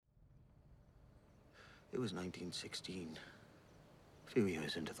It was 1916. A few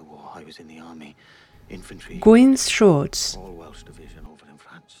years into the war, I was in the army, infantry. Gwyn's Shorts, All Welsh division over in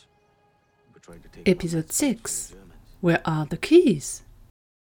France. We tried to take Episode 6. Where are the keys?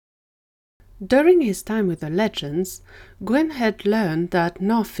 During his time with the legends, Gwyn had learned that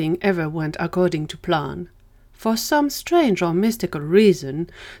nothing ever went according to plan. For some strange or mystical reason,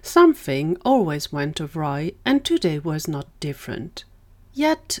 something always went awry, and today was not different.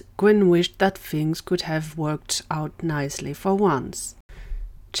 Yet Gwyn wished that things could have worked out nicely for once.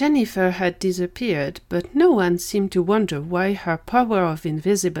 Jennifer had disappeared, but no one seemed to wonder why her power of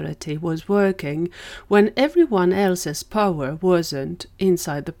invisibility was working when everyone else's power wasn't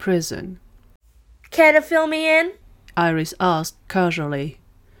inside the prison. Care to fill me in? Iris asked casually.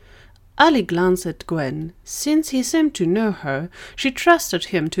 Alie glanced at Gwyn. Since he seemed to know her, she trusted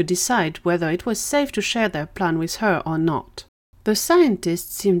him to decide whether it was safe to share their plan with her or not. The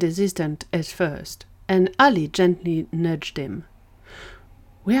scientist seemed hesitant at first, and Alie gently nudged him.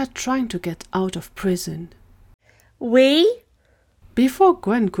 We are trying to get out of prison. We? Before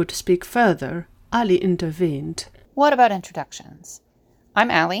Gwyn could speak further, Alie intervened. What about introductions?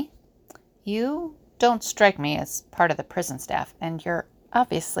 I'm Alie. You don't strike me as part of the prison staff, and you're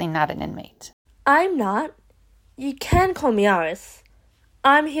obviously not an inmate. I'm not. You can call me Iris.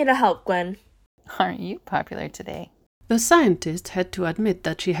 I'm here to help, Gwyn. Aren't you popular today? The scientist had to admit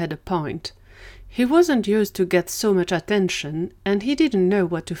that she had a point. He wasn't used to get so much attention, and he didn't know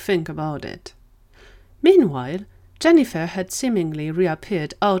what to think about it. Meanwhile, Jennifer had seemingly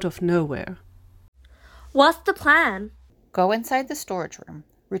reappeared out of nowhere. What's the plan? Go inside the storage room,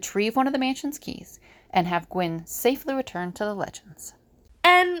 retrieve one of the mansion's keys, and have Gwyn safely return to the legends.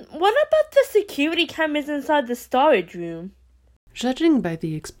 And what about the security cameras inside the storage room? Judging by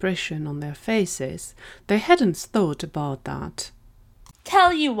the expression on their faces, they hadn't thought about that.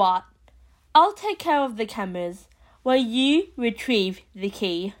 Tell you what, I'll take care of the cameras while you retrieve the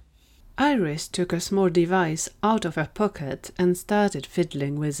key. Iris took a small device out of her pocket and started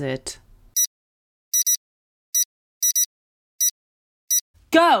fiddling with it.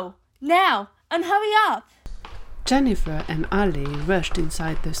 Go! Now! And hurry up! Jennifer and Alie rushed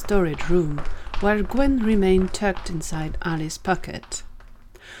inside the storage room, while Gwyn remained tucked inside Alie's pocket.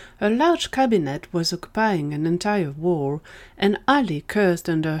 A large cabinet was occupying an entire wall, and Alie cursed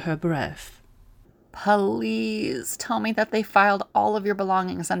under her breath. Please tell me that they filed all of your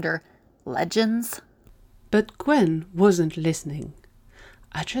belongings under legends. But Gwyn wasn't listening.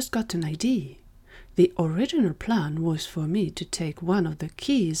 I just got an idea. The original plan was for me to take one of the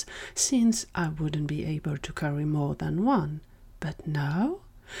keys, since I wouldn't be able to carry more than one. But now,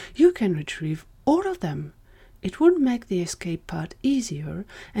 you can retrieve all of them. It would make the escape part easier,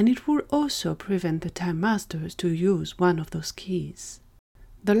 and it would also prevent the Time Masters to use one of those keys.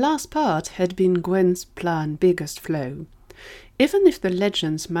 The last part had been Gwyn's plan's biggest flaw. Even if the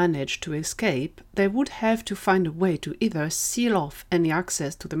legends managed to escape, they would have to find a way to either seal off any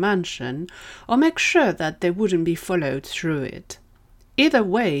access to the mansion or make sure that they wouldn't be followed through it. Either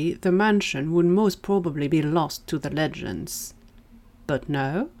way, the mansion would most probably be lost to the legends. But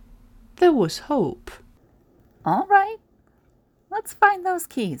no, there was hope. All right, let's find those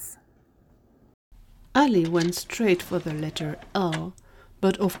keys. Alie went straight for the letter L,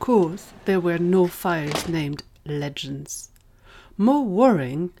 but of course there were no files named legends. More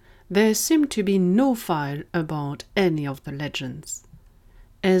worrying, there seemed to be no file about any of the legends.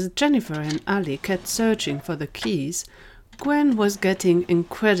 As Jennifer and Alie kept searching for the keys, Gwyn was getting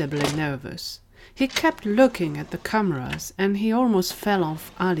incredibly nervous. He kept looking at the cameras, and he almost fell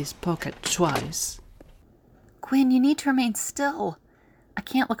off Alie's pocket twice. Gwyn, you need to remain still. I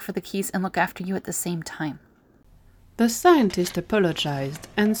can't look for the keys and look after you at the same time. The scientist apologized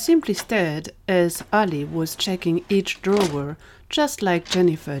and simply stared as Alie was checking each drawer, just like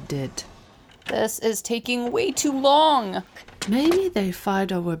Jennifer did. This is taking way too long. Maybe they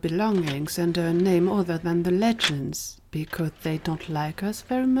filed our belongings under a name other than the legends, because they don't like us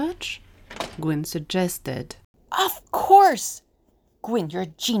very much? Gwyn suggested. Of course! Gwyn, you're a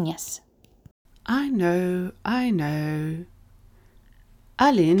genius. I know.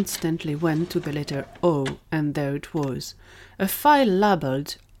 Alie instantly went to the letter O, and there it was, a file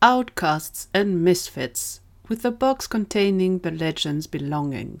labelled Outcasts and Misfits, with a box containing the legend's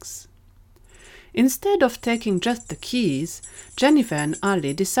belongings. Instead of taking just the keys, Jennifer and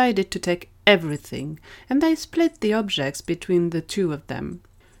Alie decided to take everything, and they split the objects between the two of them.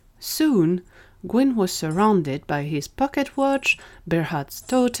 Soon, Gwyn was surrounded by his pocket watch, Berhard's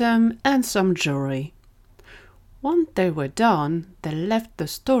totem, and some jewelry. Once they were done, they left the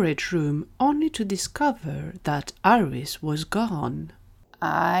storage room only to discover that Iris was gone.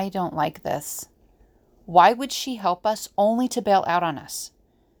 I don't like this. Why would she help us only to bail out on us?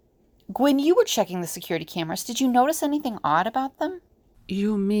 Gwyn, you were checking the security cameras. Did you notice anything odd about them?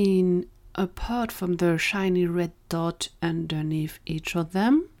 You mean apart from the shiny red dot underneath each of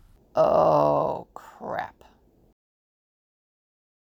them? Oh, crap.